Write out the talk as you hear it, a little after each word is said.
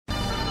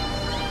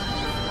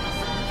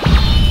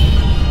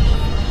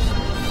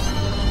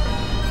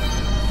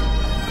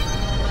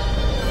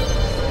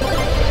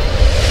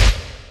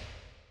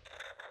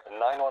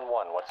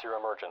What's your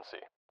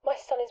emergency? My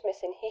son is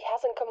missing. He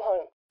hasn't come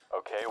home.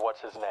 Okay, what's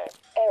his name?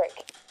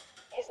 Eric.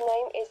 His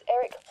name is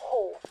Eric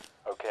Hall.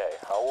 Okay,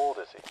 how old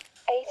is he?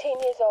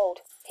 18 years old.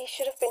 He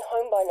should have been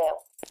home by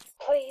now.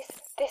 Please,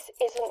 this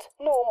isn't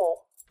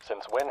normal.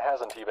 Since when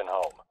hasn't he been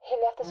home? He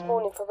left this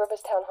morning for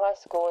Riverstown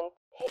High School and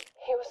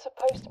he was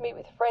supposed to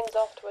meet with friends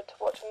afterward to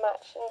watch a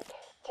match and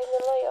in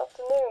the late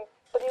afternoon,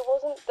 but he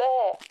wasn't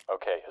there.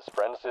 Okay, his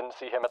friends didn't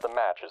see him at the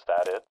match, is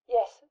that it?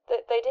 Yes,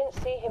 they didn't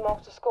see him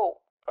after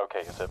school.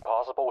 Okay, is it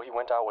possible he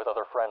went out with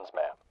other friends,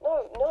 ma'am?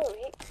 No,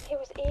 he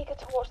was eager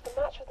to watch the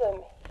match with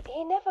them.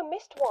 He never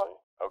missed one.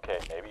 Okay,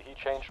 maybe he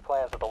changed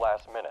plans at the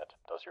last minute.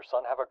 Does your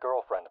son have a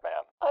girlfriend,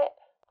 ma'am?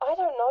 I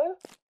don't know.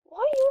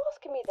 Why are you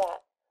asking me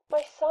that?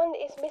 My son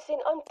is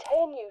missing. I'm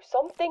telling you,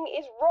 something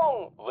is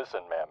wrong.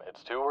 Listen, ma'am,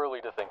 it's too early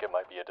to think it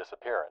might be a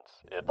disappearance.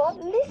 But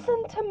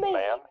listen to me.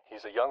 Ma'am,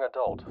 he's a young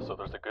adult, so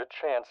there's a good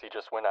chance he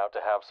just went out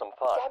to have some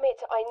fun. Damn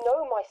it, I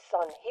know my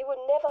son. He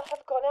would never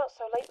have gone out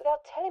so late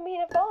without telling me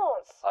in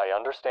advance. I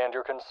understand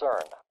your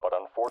concern, but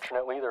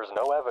unfortunately there's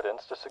no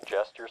evidence to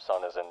suggest your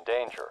son is in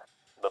danger.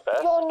 The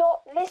best... You're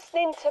not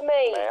listening to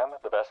me. Ma'am,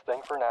 the best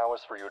thing for now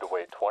is for you to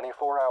wait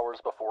 24 hours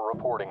before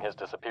reporting his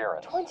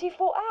disappearance.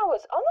 24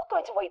 hours? I'm not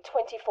going to wait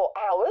 24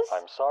 hours.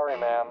 I'm sorry,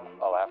 ma'am.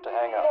 I'll have to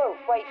hang up. No,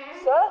 wait,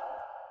 sir?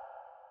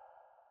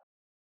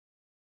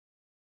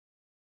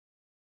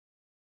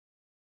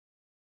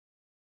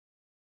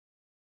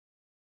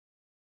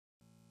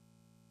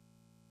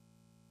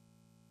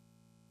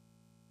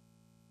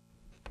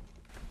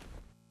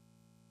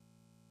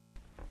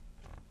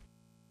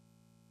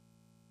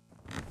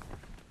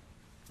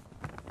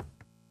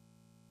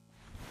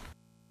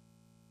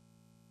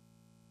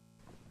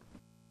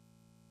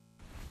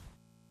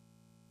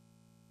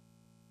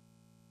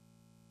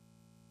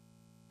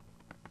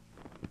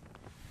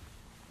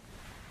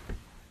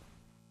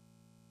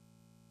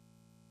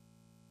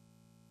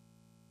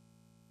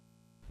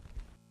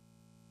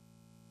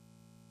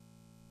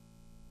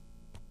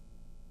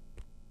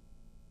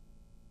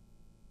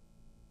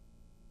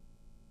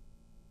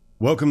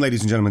 Welcome, ladies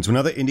and gentlemen, to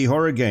another indie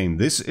horror game.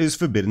 This is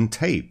Forbidden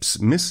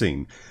Tapes,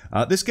 Missing.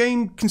 This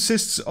game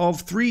consists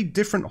of 3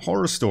 different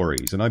horror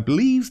stories, and I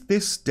believe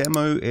this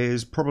demo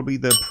is probably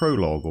the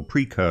prologue or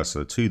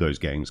precursor to those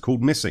games,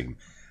 called Missing.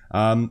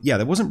 Yeah,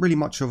 there wasn't really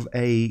much of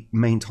a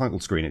main title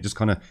screen. It just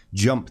kind of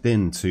jumped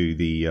into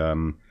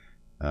the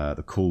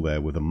call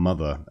there with a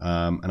mother,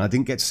 and I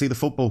didn't get to see the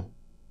football.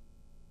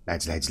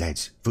 Lads,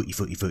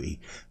 footy.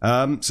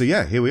 So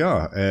yeah, here we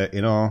are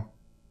in our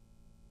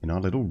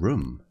little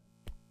room.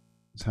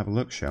 Let's have a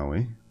look, shall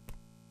we?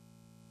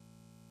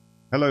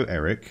 Hello,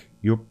 Eric.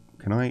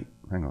 Can I...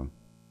 Hang on.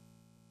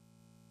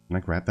 Can I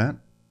grab that?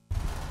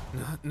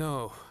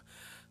 No.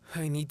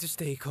 I need to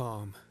stay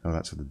calm. Oh,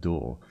 that's at the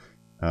door.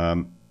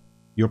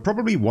 You're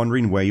probably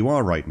wondering where you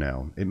are right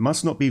now. It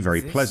must not be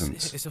very pleasant.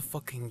 This is a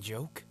fucking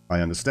joke. I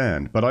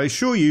understand, but I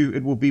assure you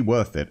it will be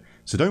worth it.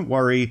 So don't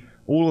worry.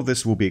 All of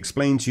this will be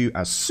explained to you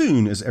as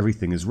soon as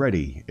everything is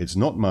ready. It's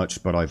not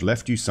much, but I've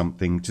left you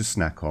something to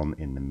snack on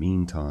in the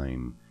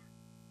meantime.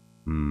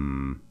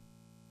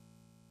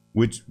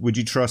 Would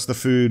you trust the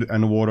food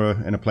and the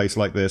water in a place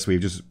like this where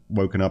you've just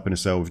woken up in a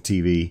cell with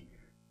TV?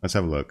 Let's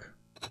have a look.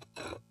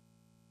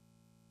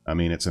 I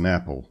mean, it's an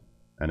apple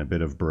and a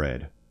bit of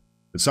bread.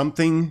 But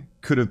something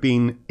could have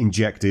been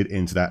injected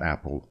into that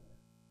apple.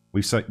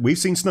 We've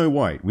seen Snow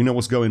White. We know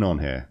what's going on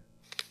here.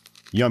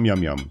 Yum,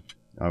 yum, yum.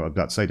 I was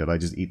about to say, did I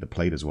just eat the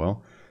plate as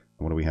well?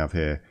 What do we have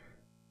here?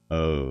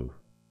 Oh.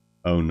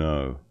 Oh,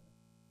 no.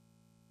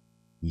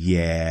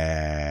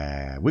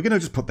 Yeah, we're going to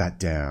just put that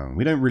down.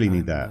 We don't really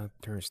need that.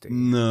 Thirsty.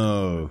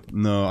 No,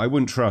 I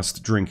wouldn't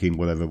trust drinking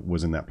whatever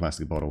was in that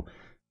plastic bottle.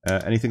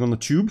 Anything on the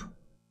tube?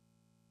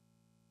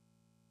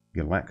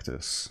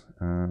 Galactus.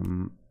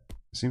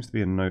 Seems to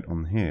be a note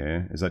on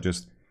here. Is that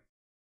just...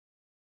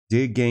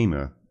 Dear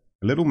Gamer,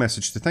 a little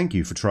message to thank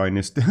you for trying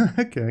this...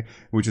 okay,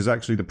 which is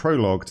actually the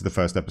prologue to the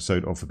first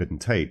episode of Forbidden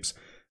Tapes.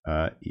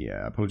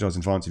 Yeah, apologize in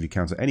advance if you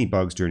encounter any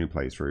bugs during your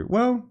playthrough.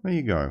 Well, there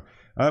you go.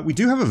 We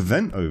do have a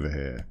vent over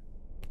here,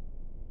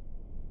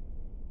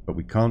 but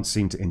we can't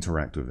seem to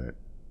interact with it.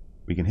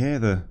 We can hear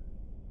the...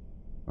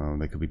 Oh,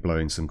 they could be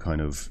blowing some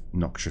kind of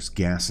noxious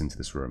gas into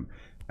this room.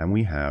 And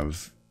we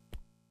have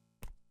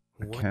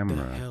a camera.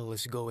 What the hell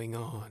is going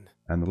on?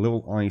 And the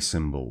little eye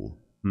symbol.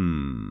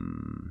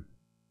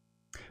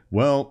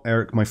 Well,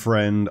 Eric, my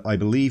friend, I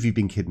believe you've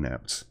been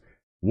kidnapped.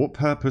 What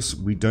purpose,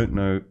 we don't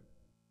know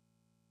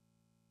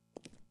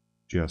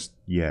just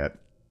yet.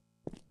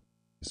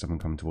 Is someone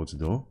coming towards the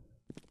door?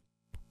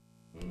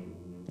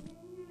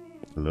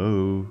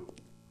 Hello?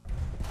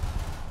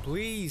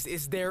 Please,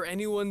 is there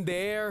anyone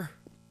there?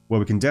 Well,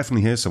 we can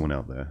definitely hear someone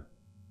out there.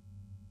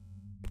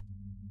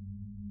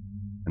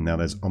 And now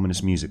there's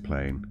ominous music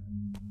playing.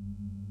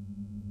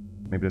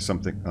 Maybe there's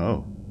something...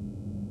 Oh.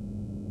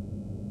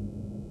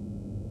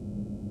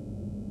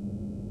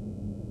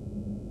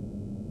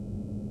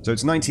 So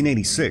it's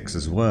 1986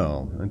 as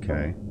well.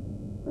 Okay.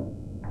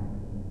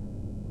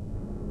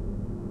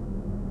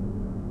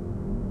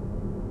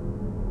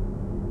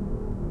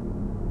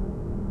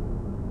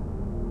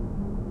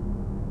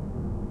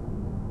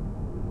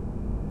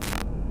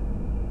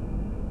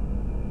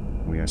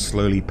 Yeah,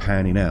 slowly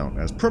panning out.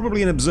 As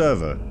probably an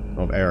observer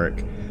of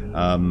Eric.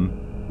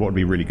 What would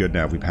be really good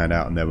now if we panned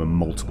out and there were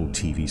multiple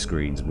TV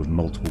screens with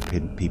multiple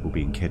people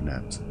being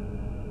kidnapped.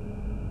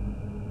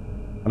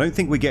 I don't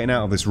think we're getting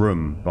out of this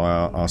room by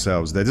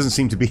ourselves. There doesn't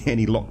seem to be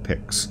any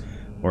lockpicks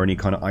or any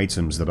kind of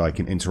items that I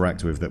can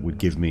interact with that would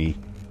give me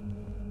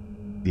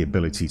the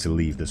ability to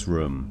leave this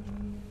room.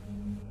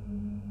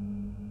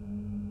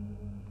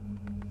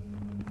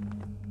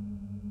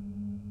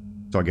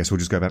 So I guess we'll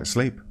just go back to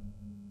sleep.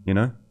 You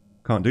know?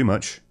 Can't do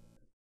much.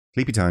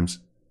 Sleepy times.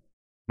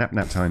 Nap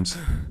times.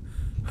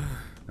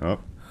 Oh.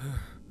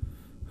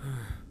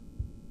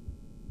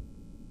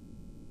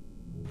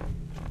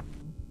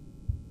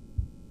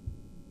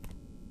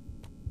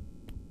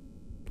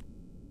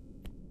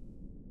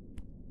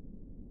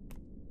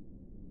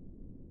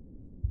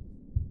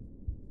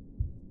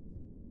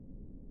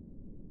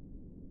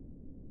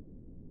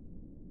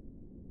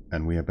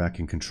 And we are back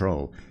in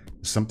control.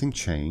 Has something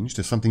changed?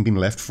 Has something been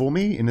left for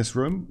me in this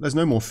room? There's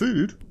no more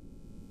food.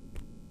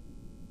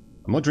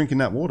 I'm not drinking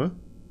that water.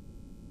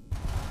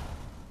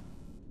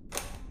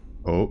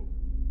 Oh,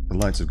 the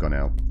lights have gone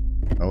out.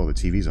 Oh, the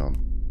TV's on.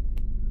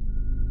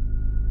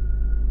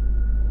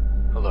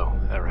 Hello,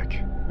 Eric.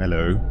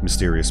 Hello,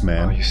 mysterious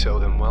man. Are you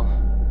seldom well?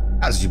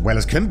 As well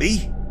as can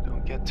be.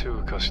 Don't get too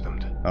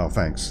accustomed. Oh,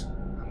 thanks.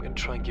 I'm gonna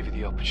try and give you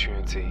the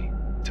opportunity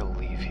to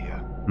leave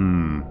here.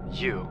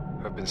 You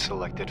have been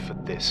selected for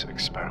this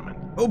experiment.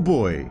 Oh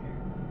boy.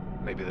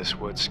 Maybe this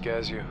word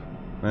scares you.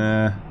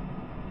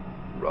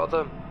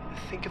 Rather,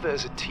 think of it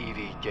as a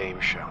TV game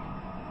show,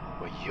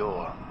 where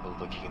you're the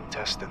lucky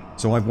contestant.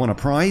 So I've won a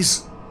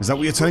prize? Is that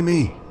what you're telling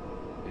me?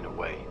 In a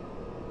way.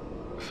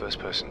 The first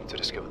person to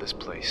discover this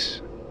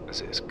place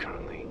as it is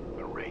currently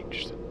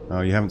arranged.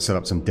 Oh, you haven't set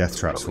up some death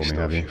traps for me,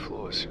 have you? Probably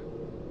still a few flaws.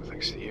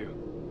 Thanks to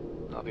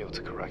you, I'll be able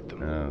to correct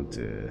them. Oh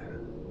dear.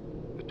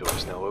 The door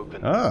is now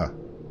open. Ah.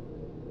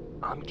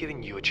 I'm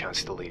giving you a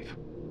chance to leave,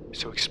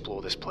 so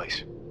explore this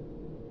place.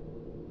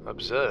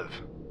 Observe.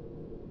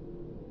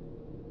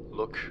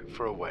 Look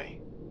for a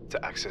way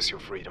to access your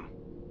freedom.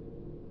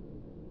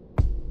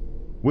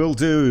 Will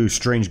do,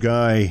 strange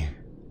guy.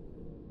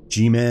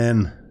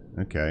 G-Man.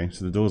 Okay,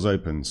 so the door's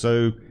open.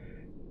 So,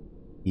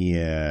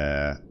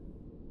 yeah.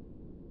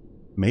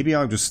 Maybe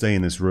I'll just stay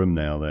in this room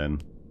now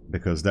then,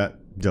 because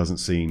that doesn't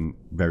seem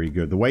very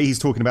good. The way he's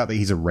talking about that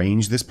he's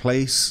arranged this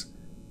place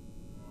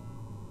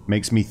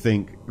makes me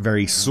think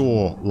very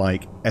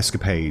Saw-like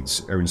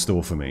escapades are in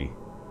store for me.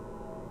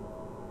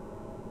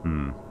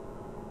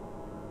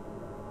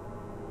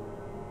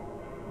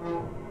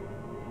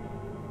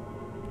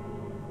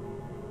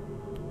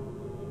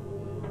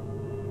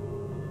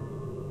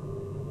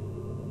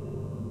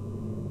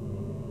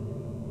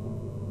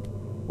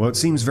 Well, it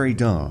seems very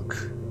dark.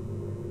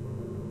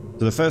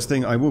 So the first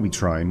thing I will be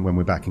trying when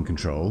we're back in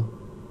control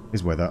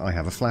is whether I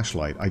have a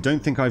flashlight. I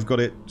don't think I've got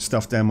it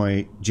stuffed down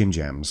my Jim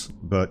Jams,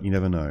 but you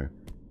never know.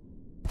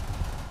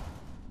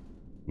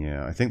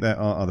 Yeah, I think there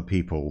are other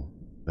people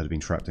that have been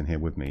trapped in here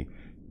with me.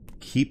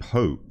 Keep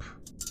hope.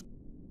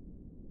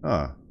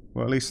 Ah,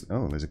 well at least...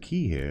 Oh, there's a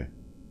key here.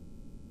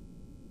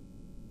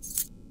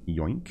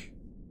 Yoink.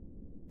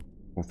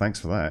 Well, thanks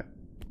for that.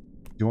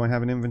 Do I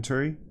have an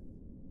inventory?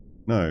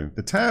 No.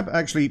 The tab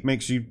actually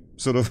makes you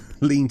sort of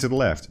lean to the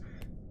left,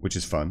 which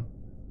is fun.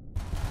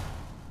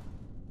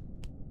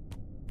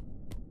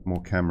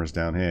 More cameras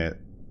down here.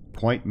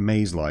 Quite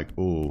maze-like.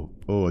 Oh,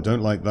 I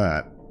don't like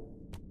that.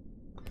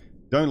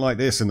 Don't like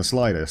this in the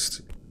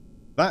slightest.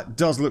 That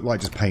does look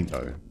like just paint,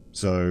 though.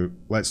 So,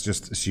 let's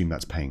just assume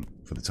that's paint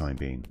for the time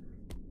being.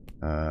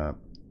 Oh.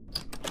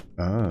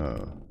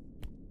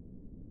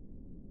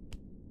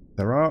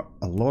 There are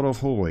a lot of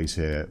hallways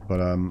here, but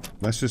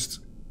let's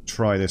just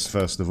try this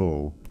first of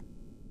all.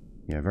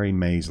 Yeah, very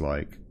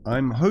maze-like.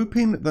 I'm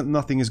hoping that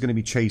nothing is going to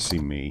be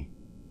chasing me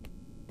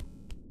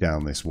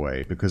down this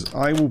way, because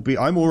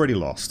I'm already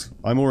lost.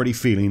 I'm already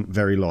feeling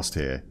very lost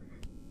here.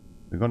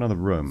 We've got another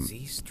room.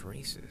 These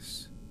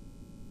traces.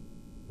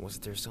 Was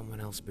there someone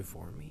else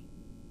before me?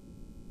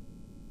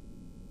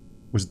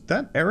 Was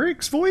that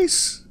Eric's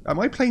voice? Am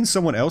I playing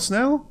someone else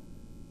now?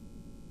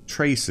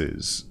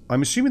 Traces.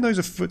 I'm assuming those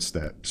are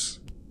footsteps.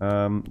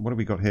 What have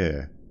we got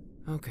here?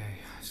 Okay,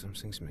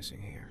 something's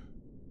missing here.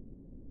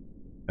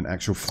 An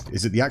actual...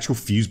 Is it the actual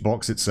fuse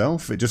box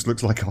itself? It just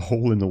looks like a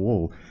hole in the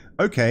wall.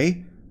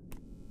 Okay.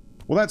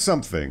 Well, that's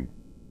something.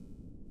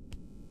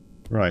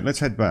 Right, let's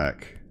head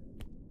back.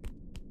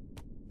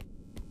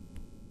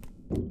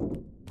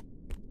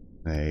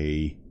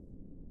 Hey.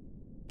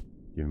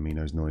 Giving me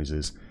those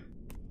noises.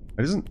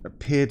 It doesn't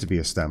appear to be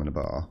a stamina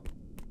bar,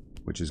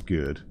 which is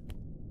good.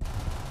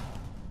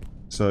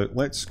 So,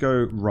 let's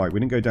go... Right, we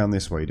didn't go down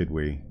this way, did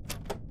we?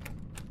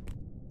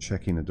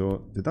 Checking the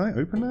door. Did I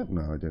open that?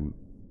 No, I didn't.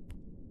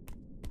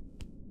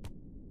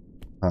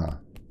 Ah.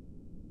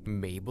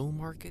 Mabel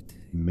Market?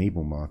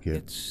 Mabel Market.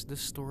 It's the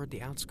store at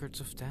the outskirts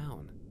of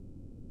town.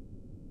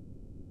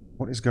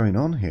 What is going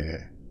on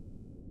here?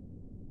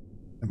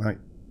 Am I...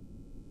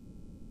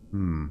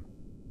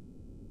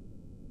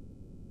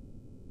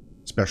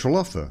 Special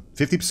offer.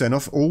 50%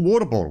 off all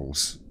water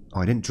bottles.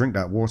 Oh, I didn't drink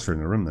that water in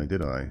the room though,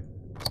 did I?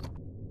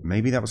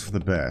 Maybe that was for the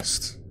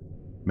best.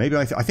 Maybe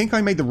I think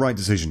I made the right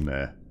decision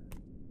there.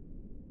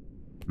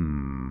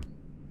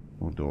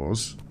 More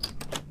doors.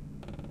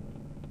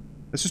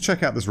 Let's just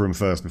check out this room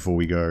first before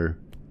we go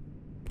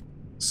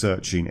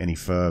searching any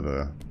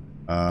further.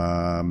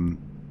 I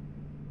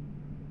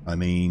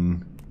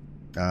mean,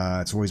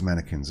 it's always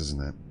mannequins,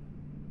 isn't it?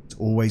 It's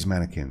always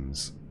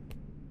mannequins.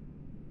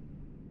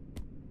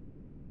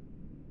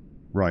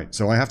 Right,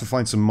 so I have to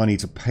find some money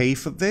to pay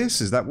for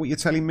this? Is that what you're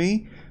telling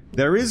me?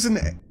 There is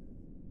an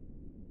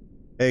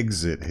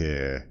exit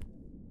here.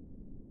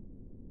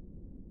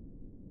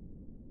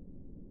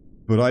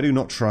 But I do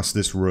not trust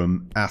this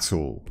room at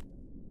all.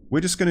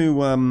 We're just going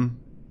to,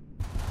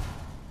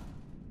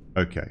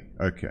 Okay,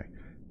 okay.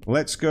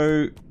 Let's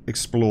go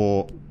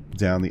explore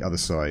down the other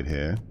side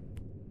here.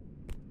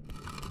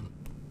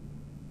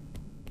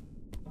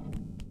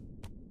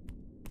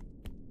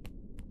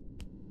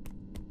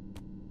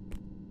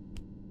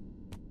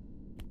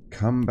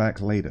 Come back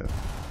later.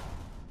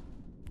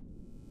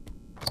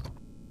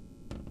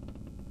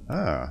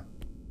 Ah.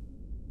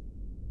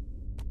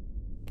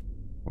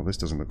 Well, this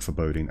doesn't look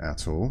foreboding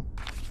at all.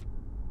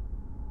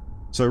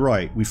 So,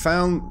 right, we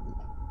found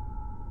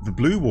the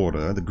blue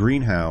water, the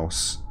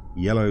greenhouse,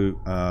 yellow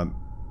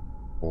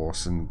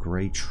horse and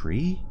grey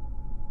tree?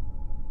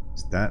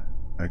 Is that...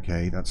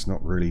 okay, that's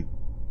not really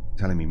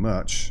telling me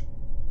much.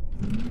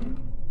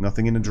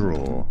 Nothing in the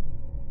drawer.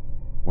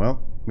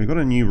 Well, we've got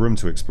a new room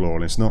to explore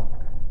and it's not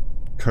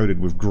coated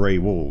with grey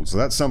walls, so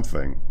that's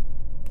something.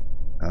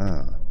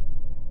 Ah.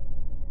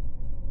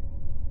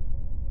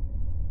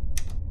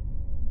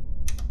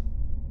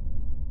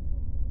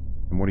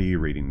 And what are you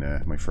reading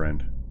there, my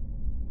friend?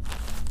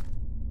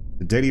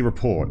 The Daily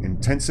Report.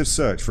 Intensive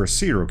search for a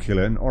serial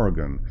killer in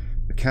Oregon.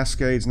 The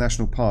Cascades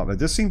National Park. There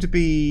does seem to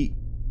be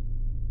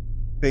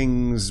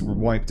things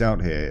wiped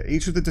out here.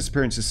 Each of the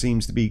disappearances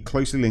seems to be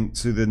closely linked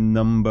to the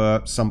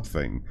number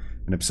something.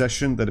 An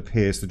obsession that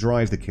appears to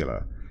drive the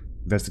killer.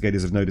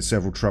 Investigators have noted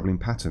several troubling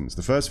patterns.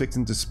 The first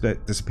victim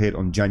disappeared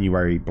on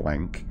January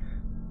blank.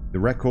 The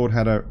record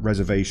had a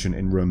reservation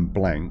in room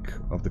blank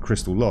of the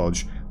Crystal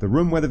Lodge. The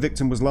room where the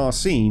victim was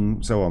last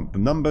seen, so on. The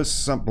number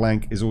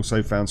blank is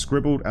also found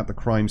scribbled at the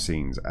crime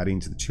scenes, adding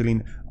to the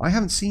chilling... I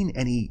haven't seen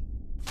any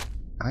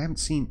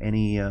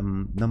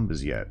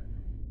numbers yet.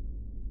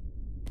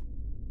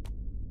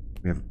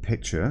 We have a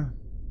picture.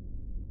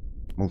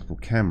 Multiple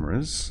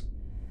cameras.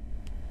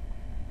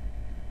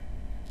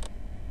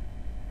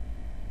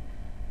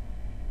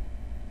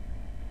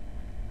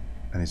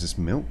 And is this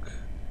milk?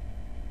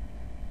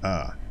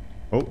 Ah.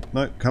 Oh,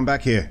 no, come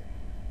back here.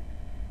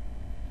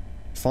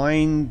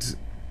 Find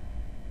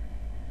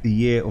the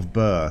year of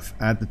birth.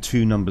 Add the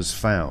two numbers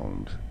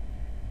found.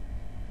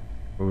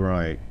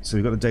 Alright, so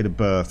we've got the date of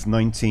birth.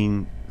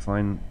 19.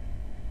 Find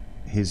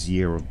his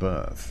year of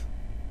birth.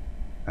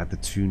 Add the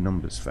two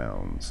numbers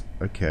found.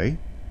 Okay.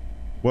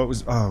 What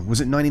was... oh, was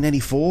it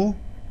 1984?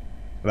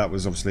 That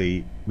was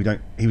obviously... we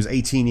don't... he was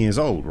 18 years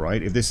old,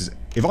 right? If this is...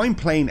 if I'm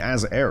playing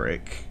as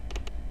Eric...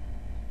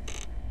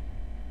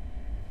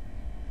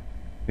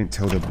 didn't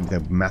tell there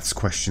were maths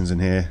questions in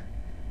here.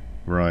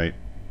 Right.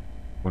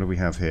 What do we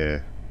have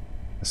here?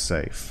 A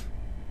safe.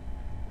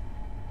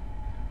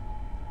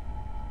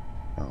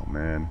 Oh,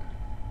 man.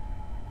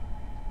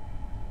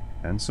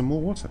 And some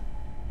more water.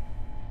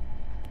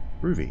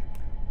 Groovy.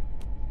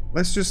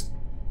 Let's just...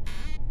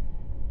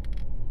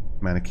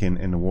 mannequin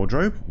in the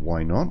wardrobe.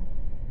 Why not?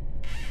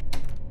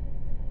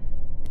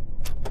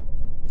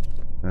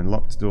 And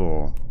locked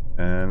door.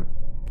 And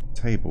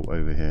table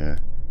over here.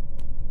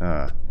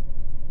 Ah.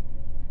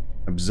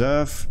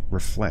 Observe,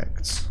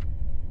 reflect.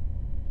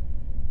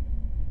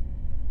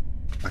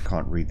 I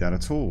can't read that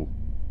at all.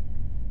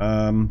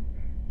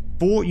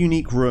 4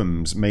 unique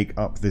rooms make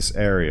up this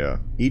area.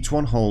 Each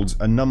one holds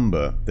a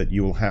number that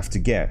you will have to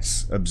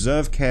guess.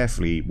 Observe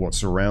carefully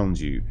what's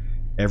around you.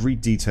 Every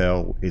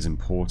detail is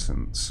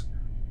important.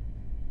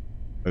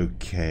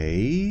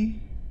 Okay.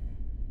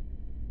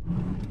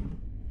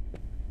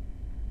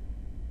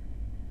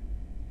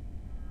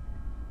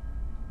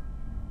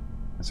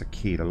 That's a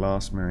key to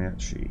Last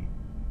Mariachi.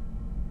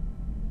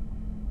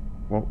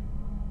 Well,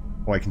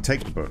 oh, I can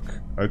take the book.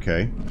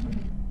 Okay.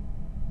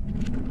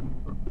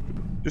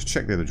 Just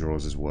check the other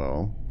drawers as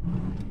well.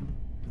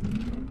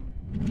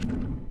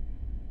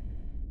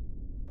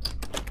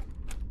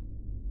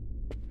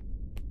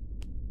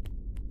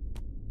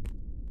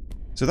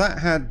 So that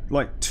had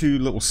like 2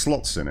 little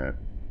slots in it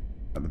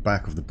at the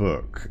back of the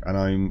book,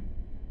 and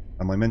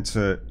am I meant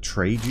to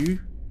trade you?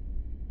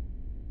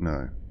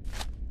 No.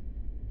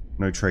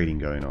 No trading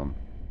going on.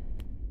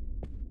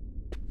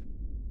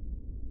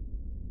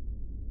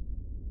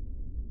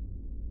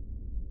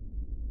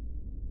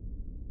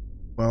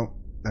 Well,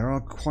 there are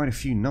quite a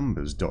few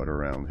numbers dotted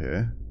around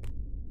here.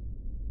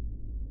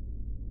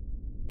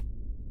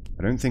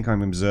 I don't think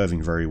I'm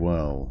observing very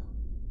well.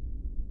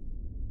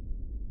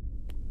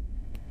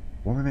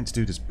 What am I meant to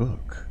do with this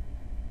book?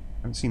 I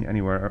haven't seen it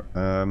anywhere.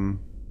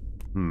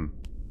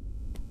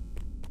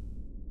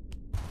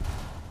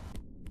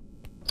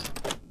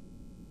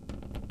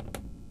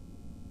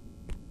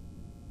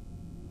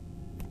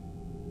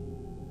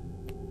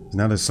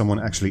 Now there's someone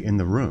actually in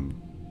the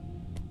room.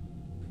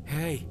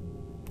 Hey.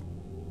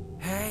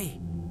 Hey.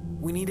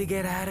 We need to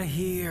get out of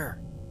here.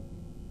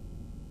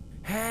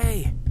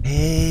 Hey.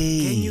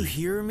 Hey. Can you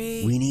hear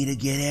me? We need to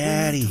get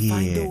out of here.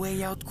 Find a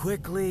way out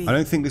quickly. I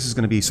don't think this is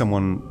going to be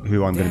someone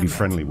who I'm going to be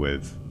friendly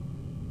with.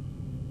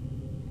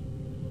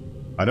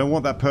 I don't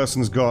want that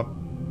person's got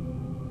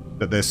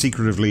that they're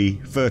secretively,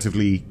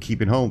 furtively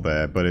keeping hold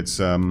there, but it's,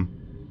 right,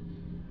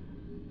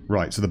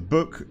 so the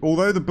book,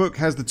 although the book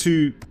has the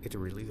two... It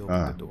really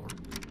opened the door.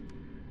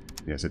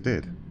 Yes, it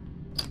did.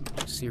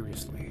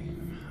 Seriously,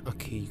 a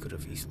key could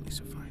have easily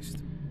sufficed.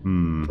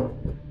 Hmm.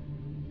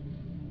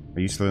 Are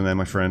you still in there,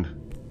 my friend?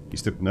 You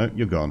still... No,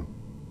 you're gone.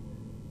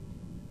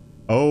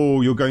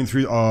 Oh, you're going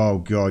through... Oh,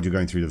 God, you're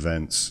going through the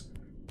vents.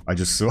 I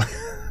just saw...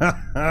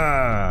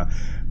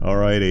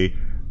 Alrighty.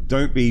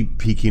 Don't be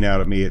peeking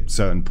out at me at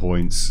certain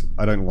points.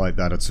 I don't like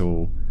that at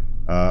all.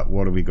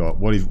 What have we got?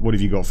 What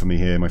have you got for me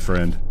here, my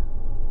friend?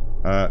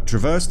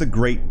 Traverse the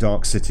great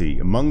dark city.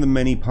 Among the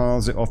many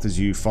paths it offers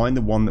you, find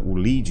the one that will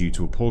lead you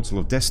to a portal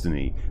of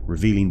destiny,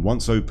 revealing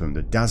once opened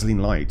a dazzling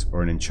light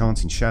or an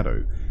enchanting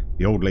shadow.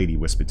 The old lady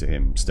whispered to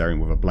him,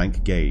 staring with a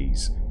blank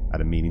gaze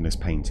at a meaningless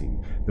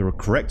painting. The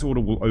correct order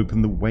will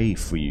open the way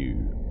for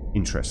you.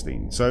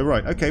 Interesting. So,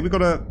 right, okay, we've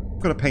got a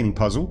painting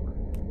puzzle.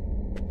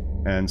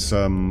 And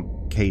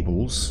some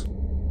cables.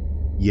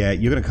 Yeah,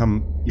 you're gonna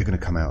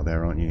come out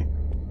there, aren't you?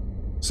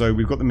 So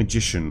we've got the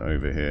magician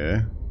over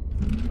here.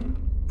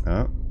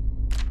 Oh.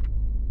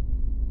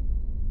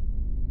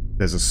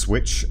 There's a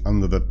switch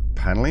under the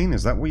paneling.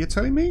 Is that what you're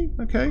telling me?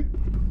 Okay.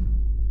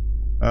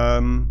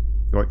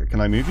 Can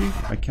I move you?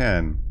 I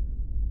can.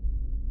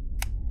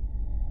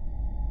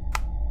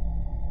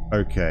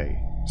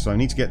 Okay. So I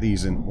need to get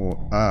these in. Or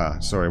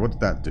sorry. What did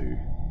that do?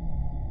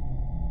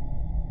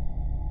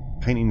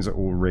 Paintings are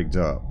all rigged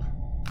up,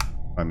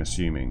 I'm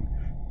assuming.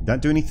 Did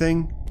that do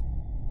anything?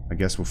 I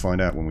guess we'll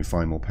find out when we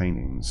find more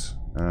paintings.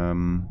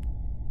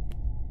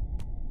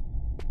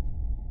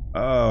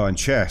 Oh, and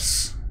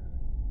chess.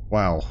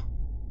 Wow.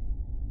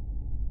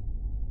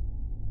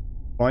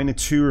 Find the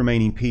 2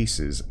 remaining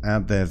pieces.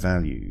 Add their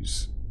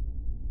values.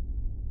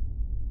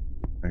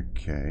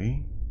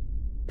 Okay.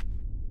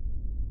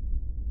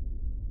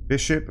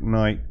 Bishop,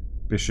 knight,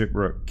 bishop,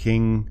 rook,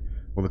 king.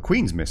 Well, the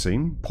queen's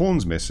missing.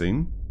 Pawn's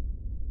missing.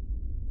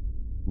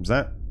 Is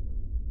that?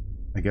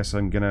 I guess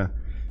I'm gonna...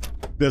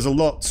 There's a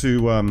lot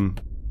to,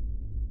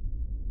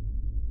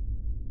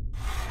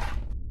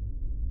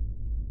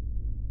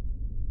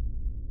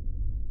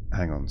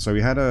 hang on. So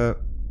we had a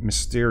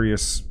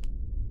mysterious...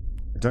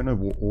 I don't know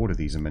what order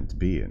these are meant to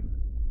be in.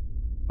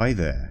 Hi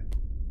there.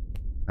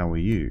 How are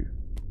you?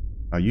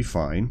 Are you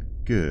fine?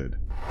 Good.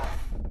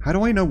 How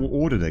do I know what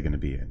order they're going to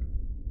be in?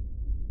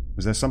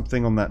 Was there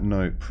something on that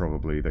note,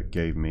 probably, that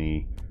gave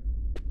me...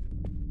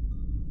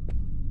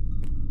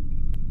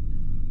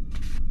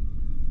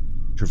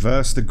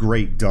 Traverse the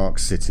great dark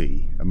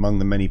city. Among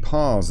the many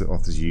paths it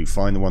offers you,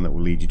 find the one that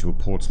will lead you to a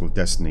portal of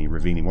destiny,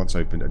 revealing once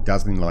opened a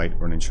dazzling light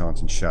or an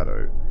enchanting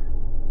shadow.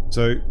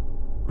 So,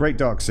 great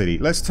dark city.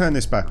 Let's turn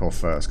this back off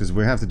first, because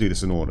we have to do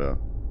this in order.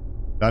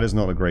 That is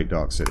not a great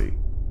dark city.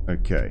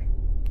 Okay.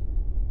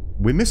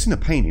 We're missing a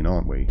painting,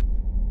 aren't we?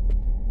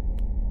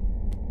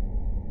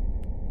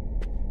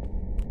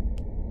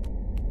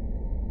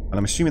 And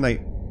I'm assuming they...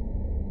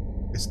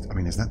 I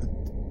mean, is that the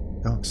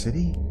dark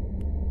city?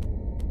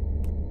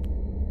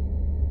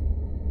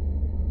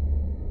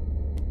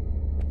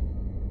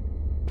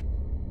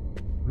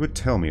 You would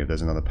tell me if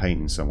there's another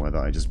painting somewhere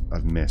that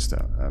I've missed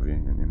out, have you?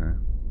 You know?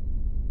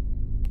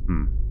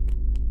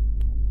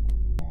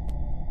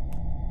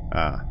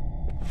 Ah.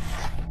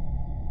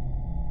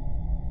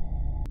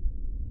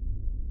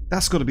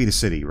 That's got to be the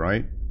city,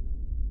 right?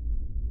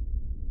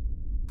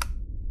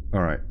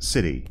 Alright,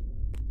 city.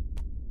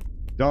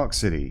 Dark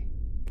city.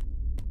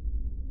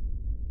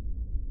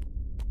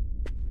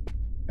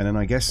 And then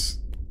I guess...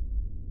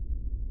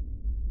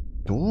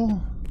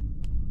 door?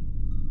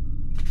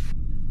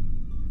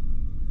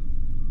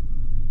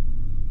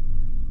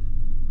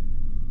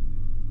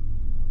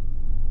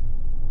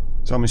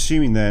 So I'm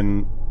assuming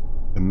then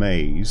the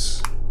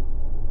maze,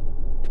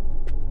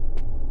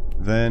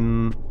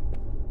 then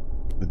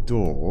the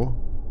door,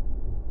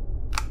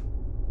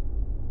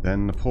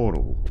 then the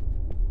portal.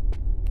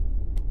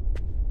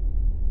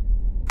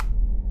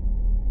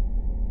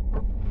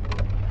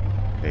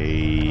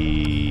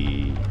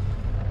 Hey.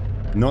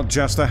 Not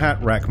just a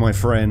hat rack, my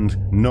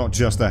friend. Not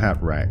just a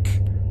hat rack.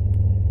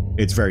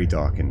 It's very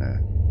dark in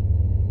there.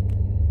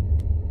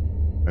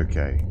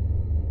 Okay.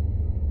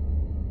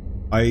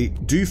 I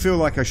do feel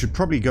like I should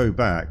probably go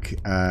back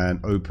and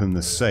open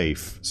the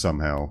safe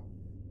somehow.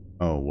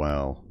 Oh,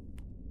 wow.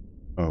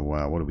 Oh,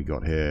 wow. What do we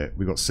got here?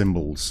 We got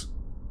symbols.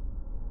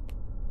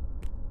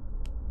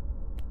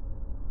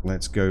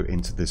 Let's go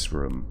into this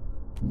room.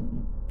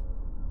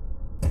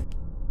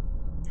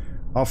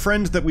 Our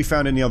friend that we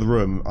found in the other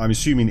room, I'm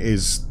assuming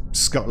is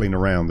scuttling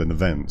around in the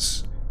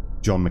vents.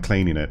 John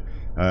McNale in it.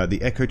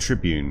 The Echo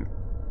Tribune.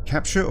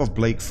 Capture of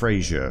Blake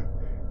Frazier.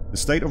 The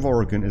state of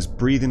Oregon is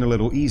breathing a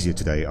little easier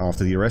today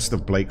after the arrest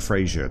of Blake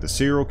Frazier, the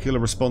serial killer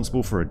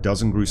responsible for a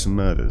dozen gruesome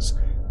murders.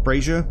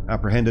 Frazier,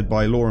 apprehended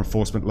by law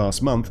enforcement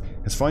last month,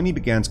 has finally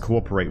begun to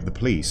cooperate with the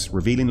police,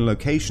 revealing the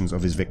locations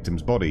of his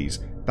victims' bodies,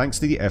 thanks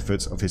to the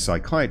efforts of his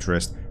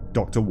psychiatrist,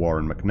 Dr.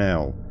 Warren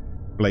McNale.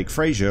 Blake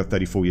Frazier,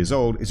 34 years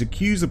old, is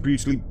accused of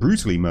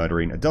brutally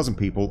murdering a dozen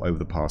people over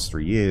the past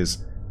 3 years.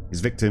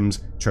 His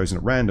victims, chosen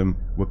at random,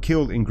 were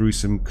killed in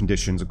gruesome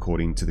conditions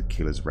according to the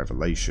killer's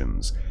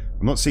revelations.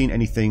 I'm not seeing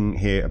anything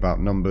here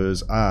about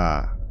numbers.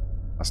 Ah,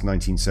 that's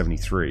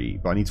 1973,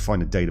 but I need to find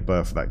the date of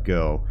birth of that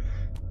girl.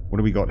 What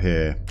do we got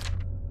here?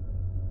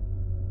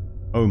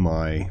 Oh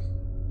my.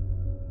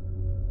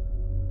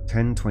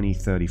 10, 20,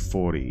 30,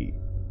 40.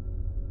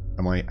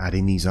 Am I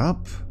adding these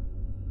up?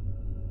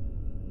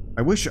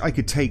 I wish I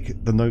could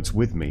take the notes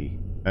with me.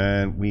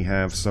 And we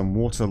have some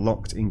water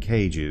locked in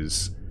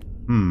cages.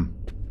 Haven't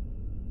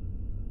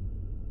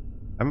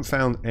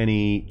found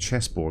any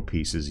chessboard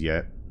pieces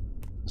yet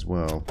as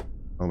well.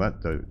 Oh,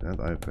 that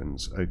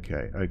opens.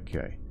 Okay,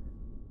 okay.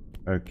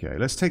 Okay,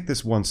 let's take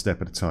this one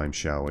step at a time,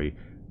 shall we?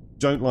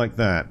 Don't like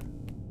that.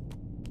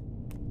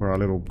 Where our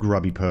little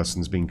grubby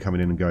person's been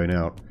coming in and going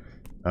out.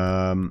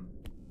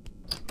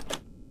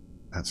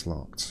 That's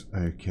locked.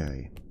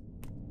 Okay.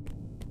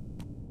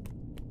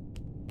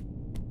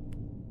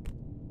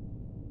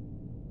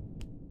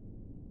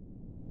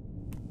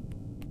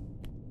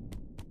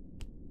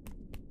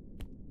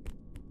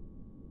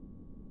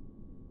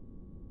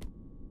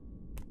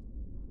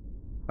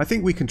 I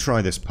think we can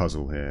try this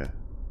puzzle here.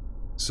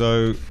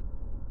 So,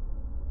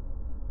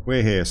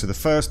 we're here. So the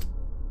first...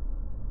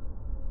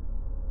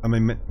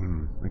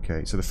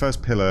 okay, so the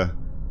first pillar...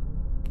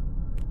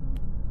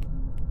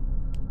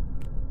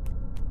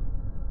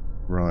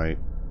 Right.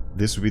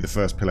 This would be the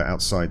first pillar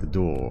outside the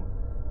door.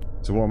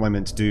 So what am I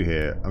meant to do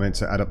here? I'm meant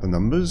to add up the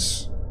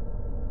numbers?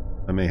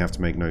 I may have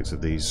to make notes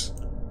of these.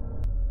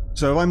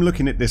 So if I'm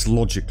looking at this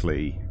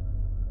logically,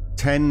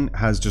 10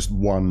 has just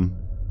one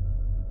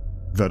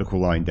vertical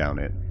line down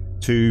it.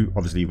 2,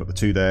 obviously you've got the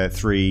 2 there.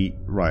 3,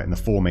 right, and the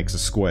 4 makes a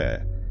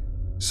square.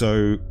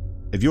 So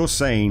if you're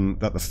saying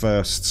that the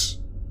first...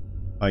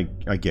 I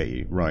get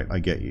you. Right, I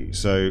get you.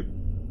 So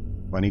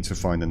I need to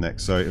find the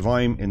next. So if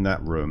I'm in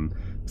that room,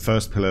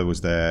 first pillar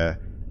was there.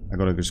 I've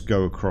got to just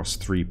go across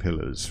 3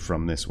 pillars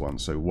from this one.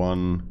 So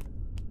 1,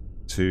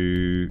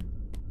 2...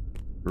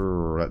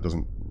 that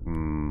doesn't...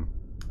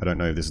 I don't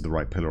know if this is the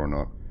right pillar or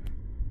not.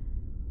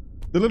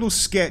 The little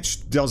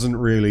sketch doesn't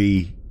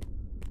really...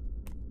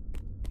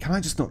 Can I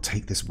just not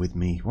take this with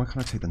me? Why can't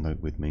I take the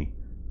note with me?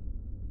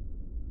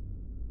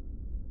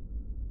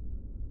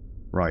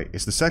 Right,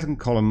 it's the second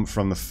column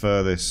from the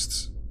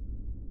furthest...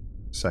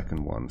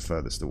 Second one,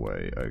 furthest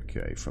away.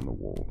 Okay, from the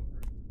wall.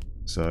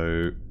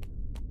 So...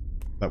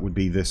 that would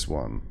be this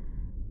one.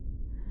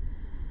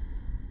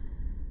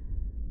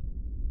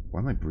 Why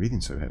am I breathing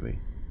so heavy?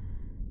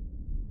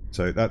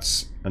 So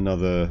that's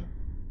another...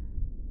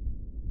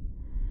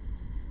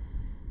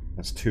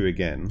 That's 2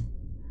 again.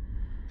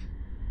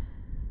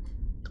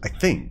 I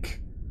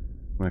think.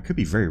 Well, I could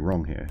be very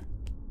wrong here.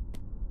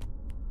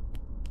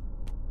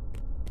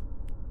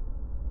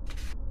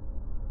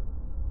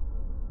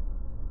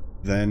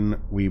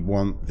 Then we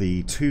want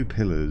the 2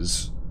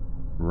 pillars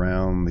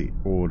round the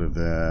order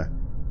there.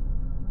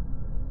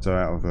 So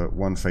out of the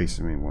one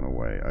facing me, one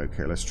away.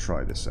 Okay, let's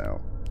try this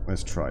out.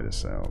 Let's try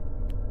this out.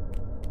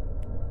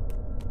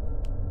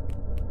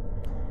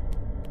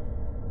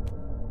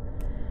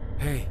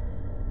 Hey.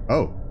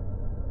 Oh.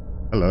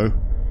 Hello.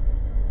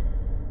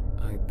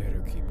 I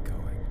better keep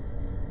going.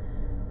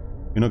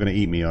 You're not going to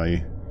eat me, are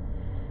you?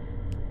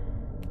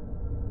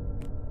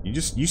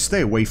 You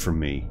stay away from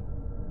me.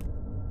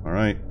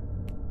 Alright?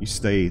 You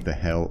stay the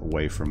hell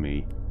away from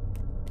me.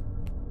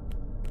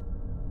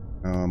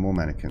 More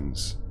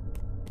mannequins.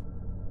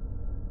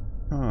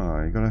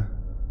 Ah, you got a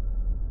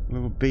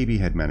little baby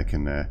head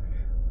mannequin there.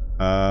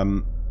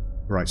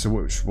 Right, so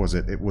which was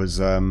it? It was,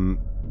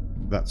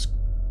 that's...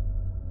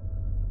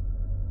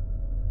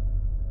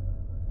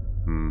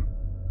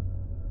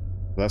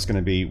 That's going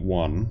to be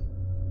 1.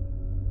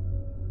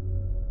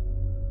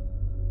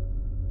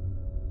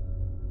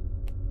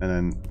 And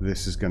then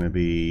this is going to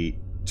be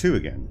 2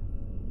 again.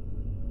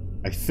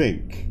 I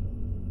think.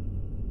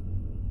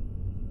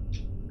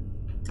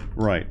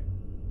 Right.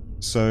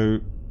 So,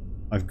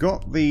 I've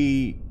got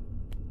the...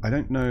 I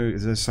don't know,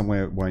 is there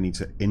somewhere where I need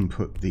to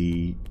input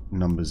the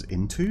numbers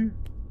into?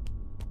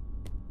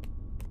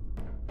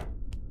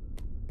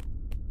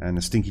 And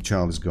the stinky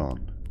child is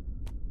gone.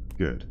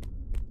 Good.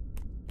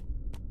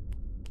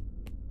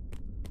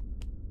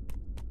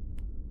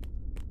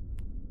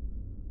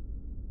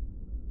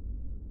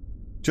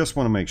 Just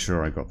want to make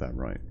sure I got that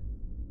right.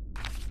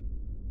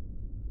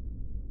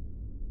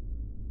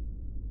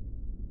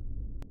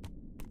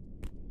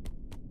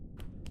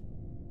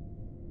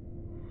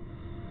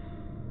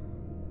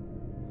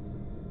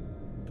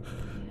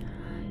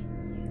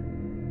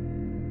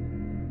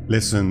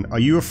 Listen, are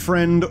you a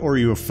friend or are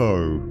you a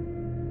foe?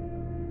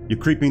 You're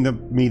creeping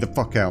me the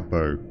fuck out,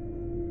 Bo.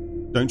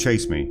 Don't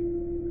chase me.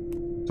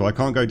 That's So I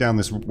can't go down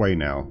this way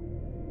now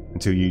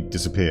until you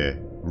disappear.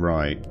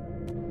 Right.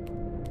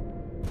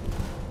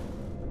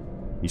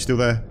 You still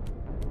there?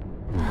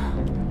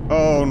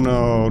 Oh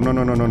no, no,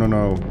 no, no, no, no,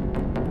 no.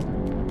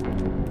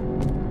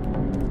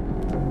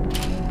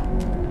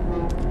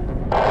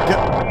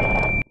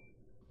 Yep.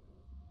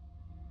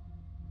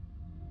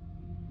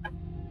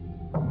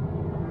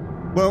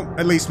 Well,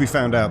 at least we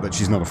found out that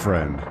she's not a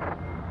friend.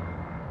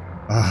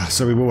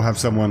 So we will have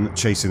someone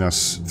chasing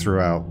us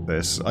throughout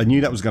this. I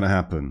knew that was going to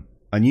happen.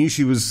 I knew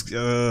she was...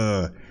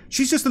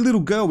 she's just a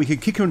little girl. We could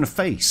kick her in the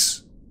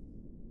face.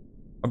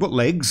 I've got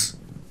legs.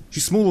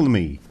 She's smaller than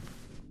me.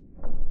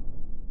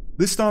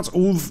 This starts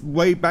all the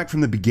way back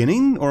from the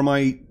beginning? Or am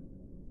I...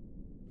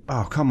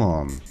 Oh, come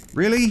on.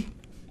 Really?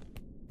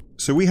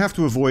 So we have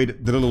to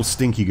avoid the little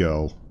stinky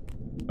girl.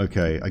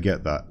 Okay, I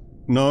get that.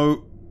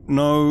 No.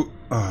 No.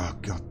 Oh,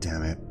 god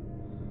damn it.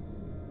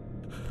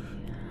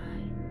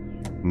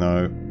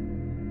 No.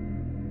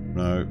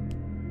 No.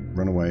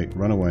 Run away.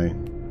 Run away.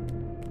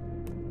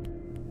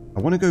 I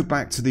want to go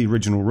back to the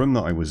original room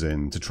that I was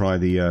in to try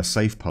the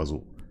safe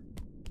puzzle.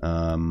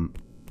 I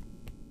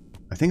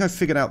think I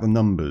figured out the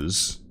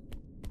numbers.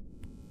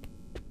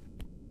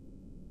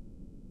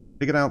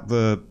 Figured out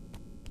the...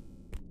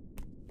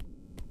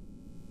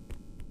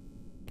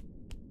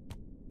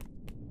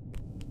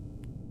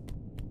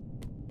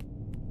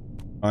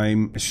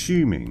 I'm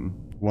assuming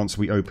once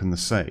we open the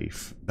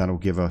safe, that'll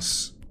give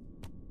us...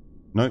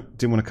 No,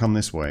 didn't want to come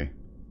this way.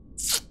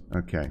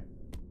 Okay.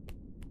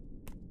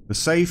 The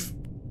safe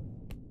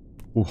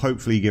will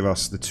hopefully give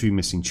us the 2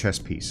 missing chess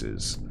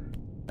pieces.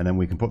 And then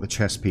we can put the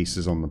chess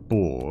pieces on the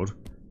board.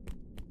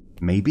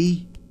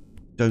 Maybe?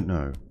 Don't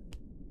know.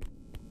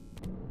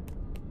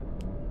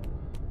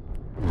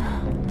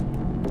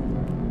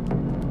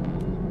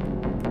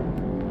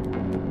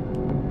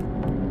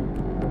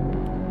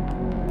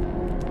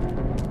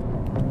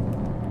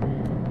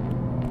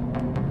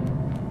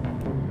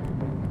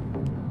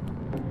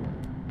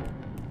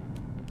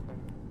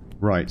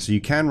 Right, so you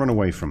can run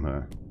away from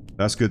her.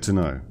 That's good to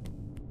know.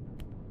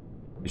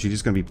 Is she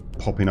just going to be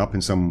popping up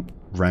in some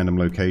random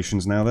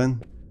locations now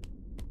then?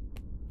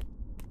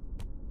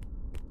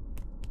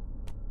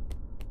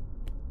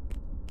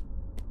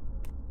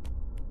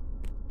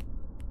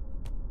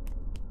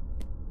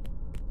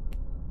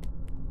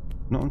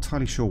 Not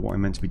entirely sure what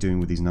I'm meant to be doing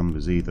with these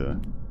numbers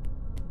either.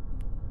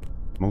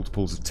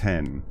 Multiples of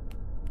 10.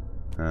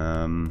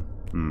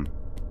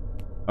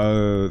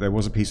 Oh, there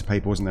was a piece of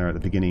paper, wasn't there, at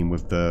the beginning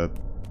with the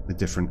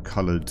different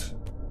coloured...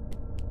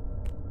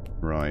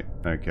 Right,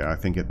 okay, I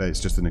think it's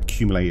just an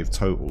accumulative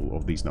total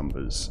of these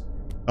numbers.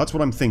 That's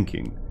what I'm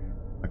thinking.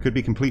 I could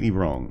be completely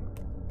wrong.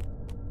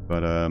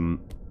 But,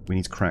 we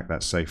need to crack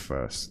that safe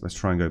first. Let's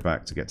try and go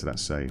back to get to that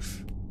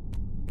safe.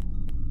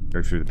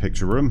 Go through the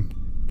picture room.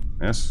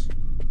 Yes.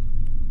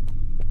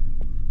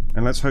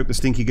 And let's hope the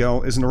stinky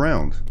girl isn't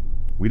around.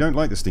 We don't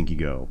like the stinky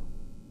girl.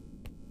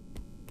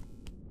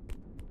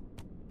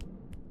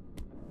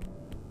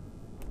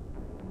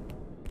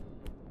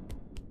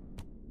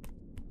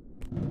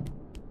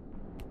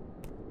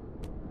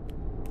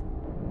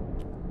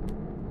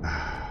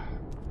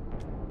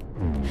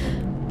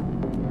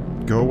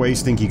 Go away,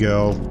 stinky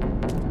girl.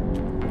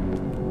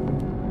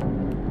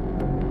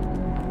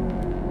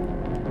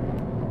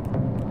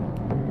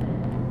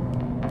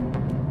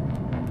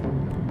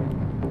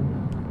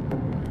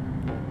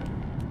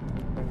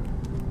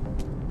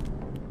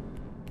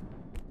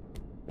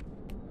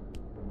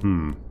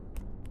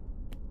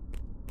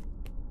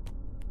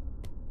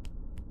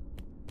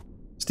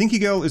 Stinky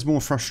girl is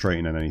more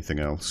frustrating than anything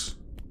else.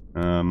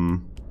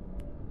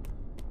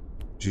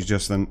 She's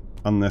just an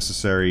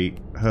unnecessary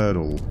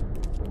hurdle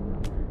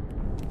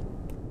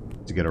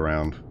to get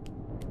around.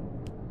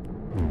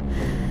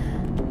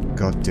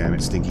 God damn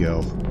it, Stinky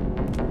Girl.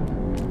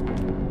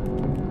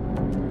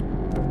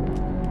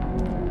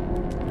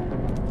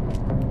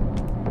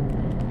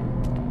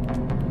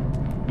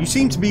 You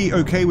seem to be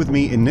okay with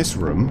me in this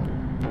room.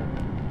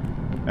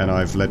 And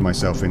I've led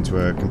myself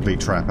into a complete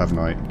trap, haven't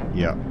I?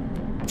 Yeah.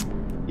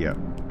 Yeah.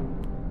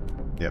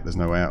 Yep, there's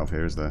no way out of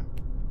here, is there?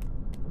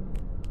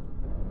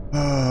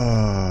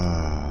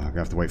 I'm gonna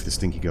have to wait for the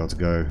Stinky Girl to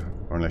go.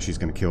 Or unless she's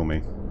gonna kill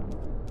me.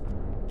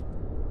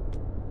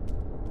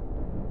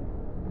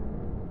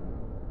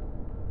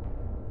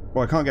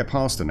 Well, I can't get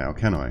past her now,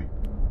 can I?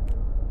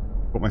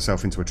 Put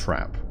myself into a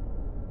trap.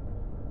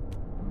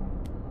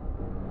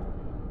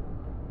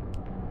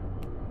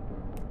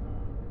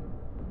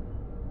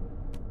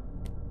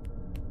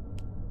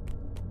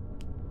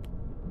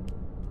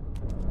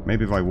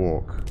 Maybe if I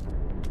walk.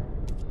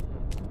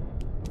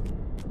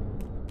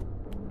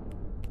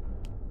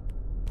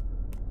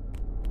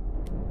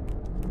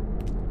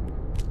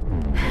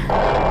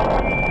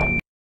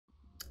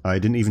 I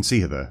didn't even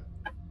see her there.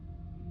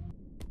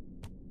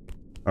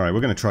 Alright,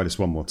 we're going to try this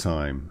one more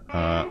time.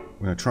 We're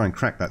going to try and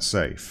crack that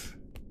safe.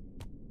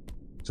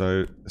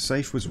 So, the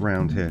safe was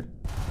round here.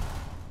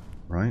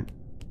 Right?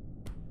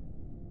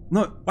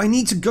 No, I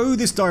need to go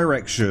this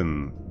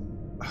direction!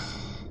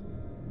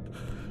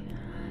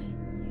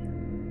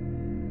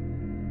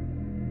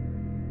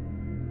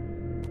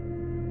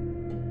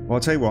 Well,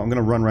 I'll tell you what, I'm going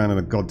to run around in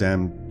a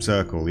goddamn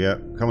circle. Yeah,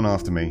 come on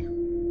after me.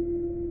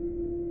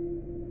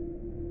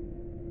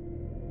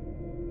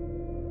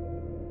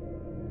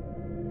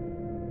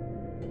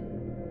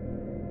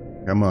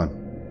 Come on.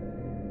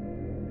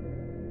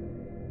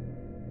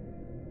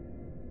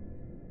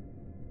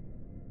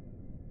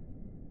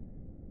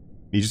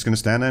 You just going to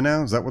stand there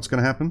now? Is that what's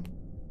going to happen?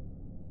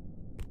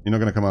 You're not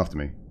going to come after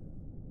me.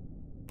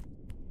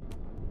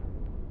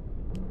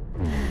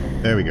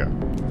 There we go.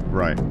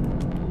 Right.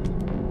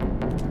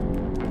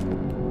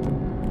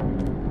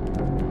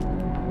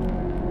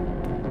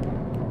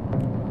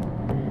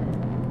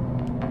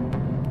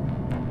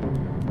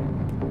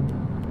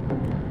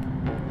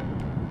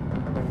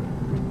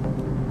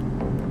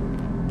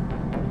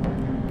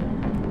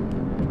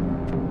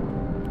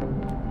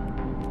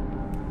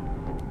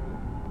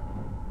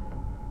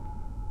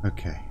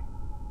 Okay.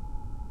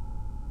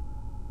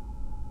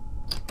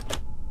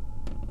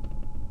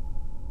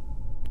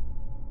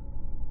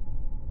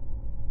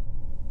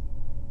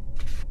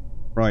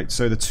 Right,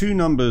 so the two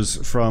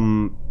numbers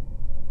from...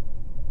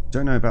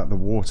 Don't know about the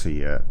water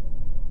yet.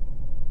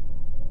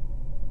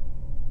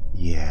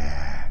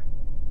 Yeah.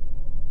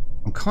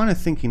 I'm kind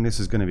of thinking this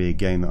is going to be a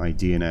game that I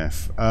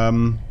DNF.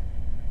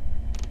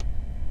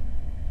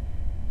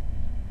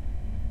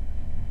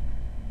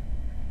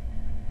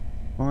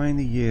 Find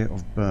the year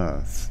of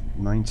birth.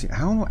 19...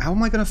 How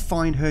am I going to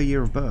find her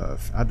year of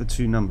birth? Add the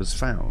two numbers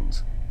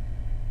found.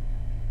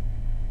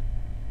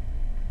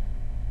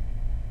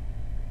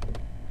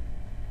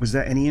 Was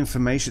there any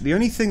information? The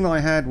only thing that I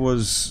had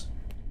was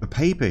the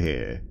paper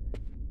here.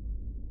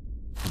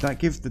 Did that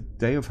give the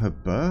day of her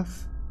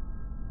birth?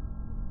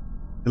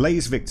 The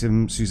latest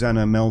victim,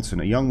 Susanna Melton,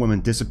 a young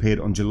woman, disappeared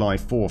on July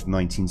 4th,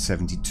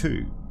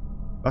 1972.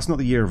 That's not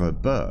the year of her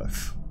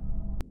birth.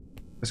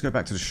 Let's go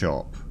back to the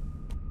shop.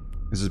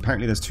 Because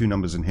apparently there's two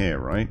numbers in here,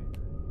 right?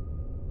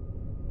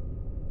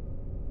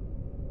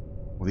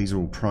 Well, these are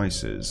all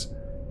prices.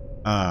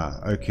 Ah,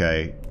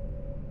 okay.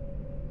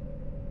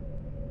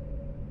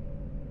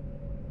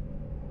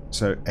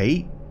 So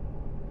 8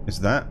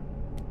 is that?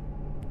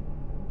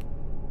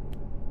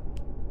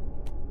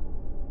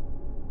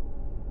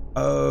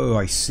 Oh,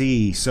 I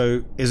see.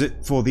 So is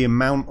it for the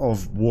amount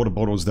of water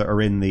bottles that are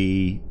in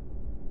the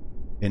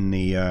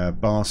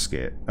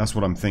basket? That's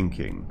what I'm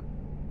thinking.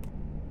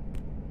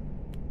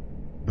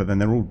 But then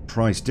they're all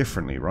priced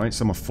differently, right?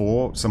 Some are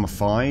 4, some are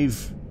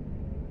 5,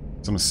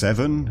 some are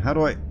 7. How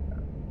do I...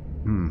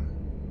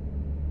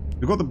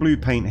 We've got the blue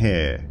paint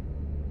here,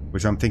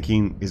 which I'm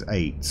thinking is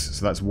 8,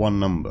 so that's one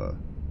number.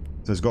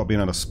 So there's got to be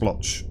another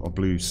splotch of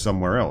blue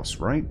somewhere else,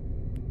 right?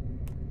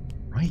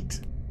 Right?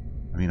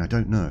 I mean, I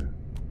don't know.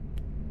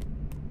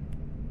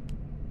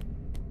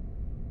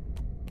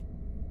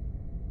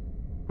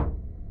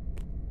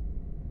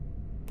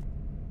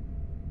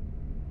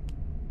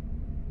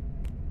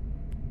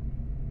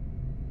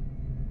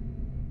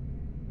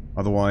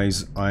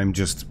 Otherwise, I'm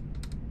just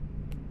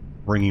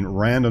bringing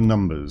random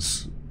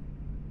numbers.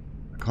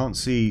 I can't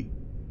see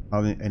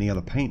any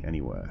other paint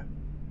anywhere.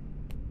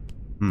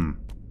 I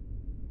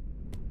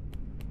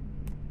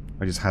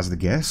just hazard a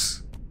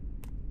guess.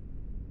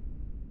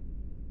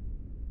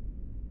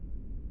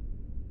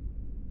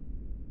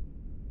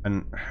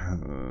 And...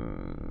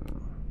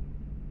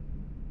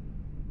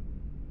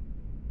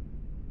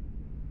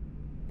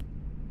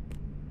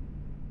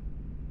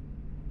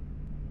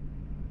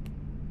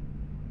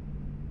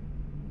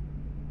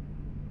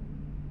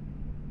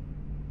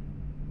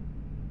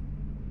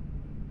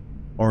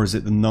 Or is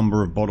it the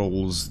number of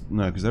bottles?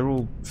 No, because they're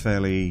all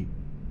fairly...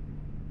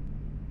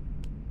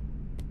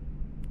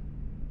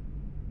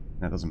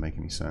 That doesn't make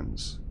any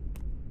sense.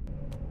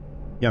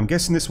 Yeah, I'm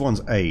guessing this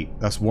one's 8.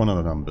 That's one of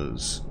the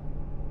numbers.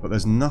 But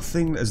there's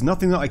nothing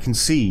that I can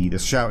see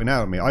that's shouting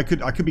out at me. I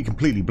could be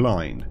completely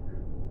blind.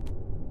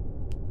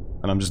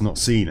 And I'm just not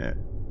seeing it.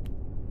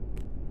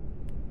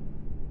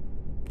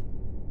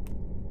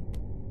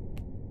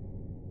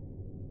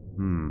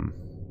 Hmm.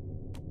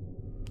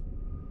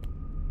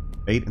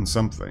 8 and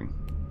something.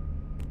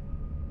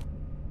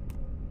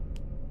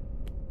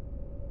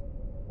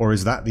 Or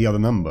is that the other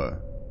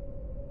number?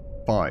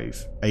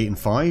 5. 8 and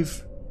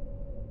 5?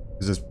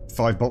 Is there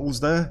 5 bottles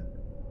there?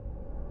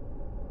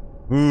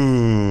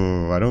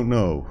 I don't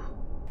know.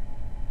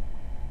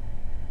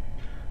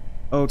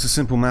 Oh, it's a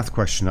simple math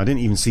question. I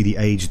didn't even see the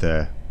age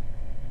there.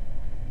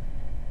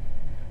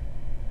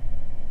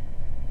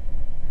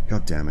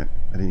 God damn it.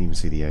 I didn't even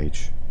see the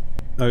age.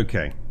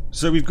 Okay.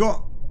 So we've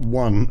got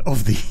one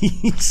of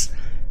these.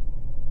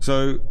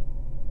 So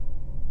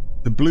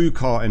the blue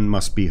carton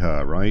must be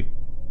her, right?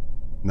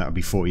 And that would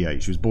be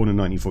 48. She was born in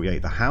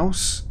 1948. The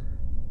house?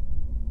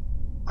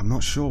 I'm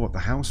not sure what the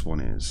house one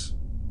is.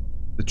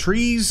 The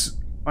trees,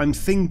 I'm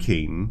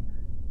thinking...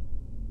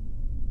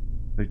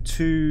 So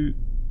 2,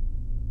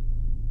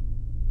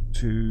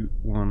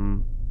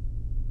 1,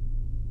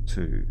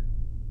 2.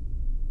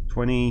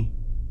 20,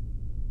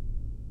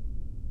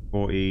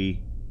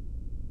 40,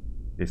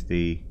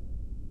 50,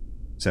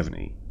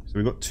 70. So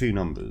we've got 2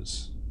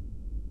 numbers.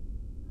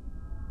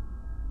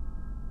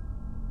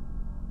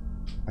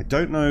 I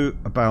don't know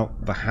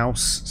about the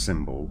house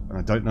symbol, and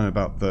I don't know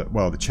about the,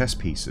 well, the chess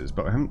pieces,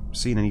 but I haven't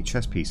seen any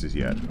chess pieces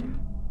yet.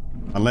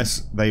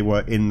 Unless they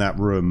were in that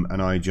room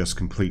and I just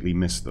completely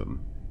missed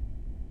them.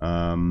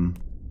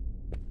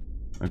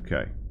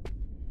 Okay.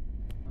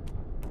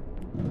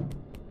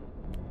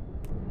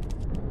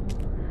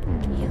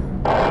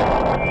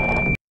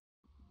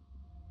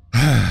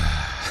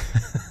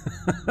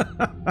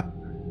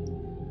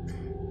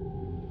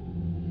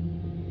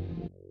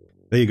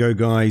 There you go,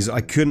 guys. I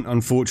couldn't,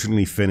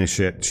 unfortunately, finish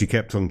it. She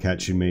kept on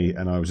catching me,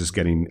 and I was just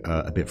getting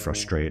a bit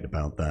frustrated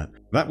about that.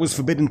 That was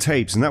Forbidden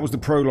Tapes, and that was the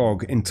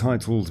prologue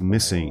entitled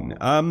Missing.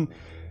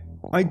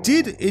 I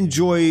did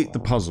enjoy the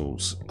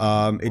puzzles.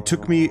 It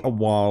took me a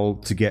while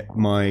to get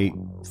my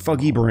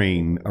fuggy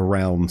brain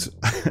around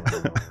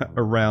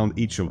around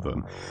each of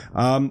them.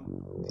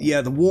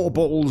 Yeah, the water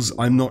bottles,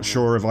 I'm not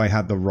sure if I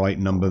had the right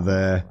number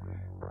there.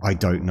 I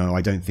don't know.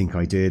 I don't think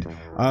I did.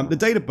 The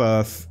date of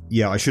birth,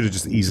 yeah, I should have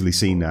just easily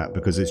seen that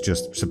because it's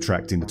just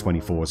subtracting the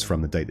 24s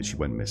from the date that she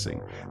went missing,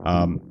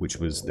 which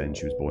was then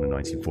she was born in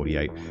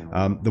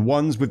 1948. The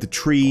ones with the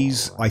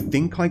trees, I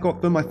think I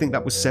got them. I think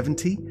that was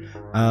 70.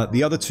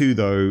 The other two,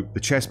 though, the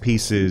chess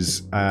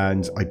pieces,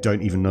 and I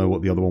don't even know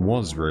what the other one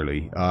was,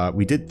 really.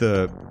 We did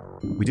the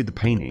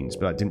paintings,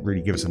 but that didn't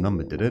really give us a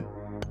number, did it?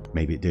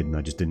 Maybe it did and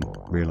I just didn't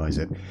realize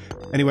it.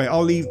 Anyway,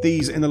 I'll leave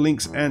these in the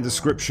links and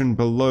description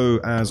below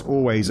as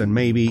always, and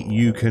maybe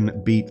you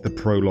can beat the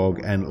prologue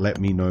and let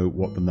me know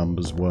what the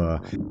numbers were.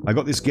 I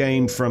got this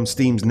game from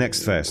Steam's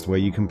Next Fest, where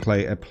you can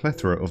play a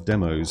plethora of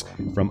demos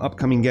from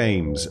upcoming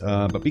games,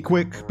 but be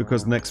quick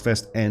because Next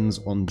Fest ends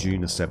on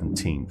June the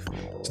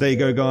 17th. So there you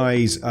go,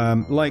 guys.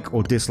 Like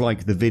or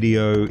dislike the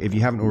video. If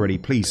you haven't already,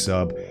 please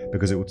sub,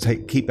 because it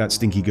will keep that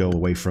stinky girl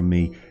away from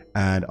me,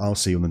 and I'll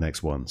see you on the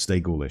next one. Stay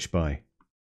ghoulish. Bye.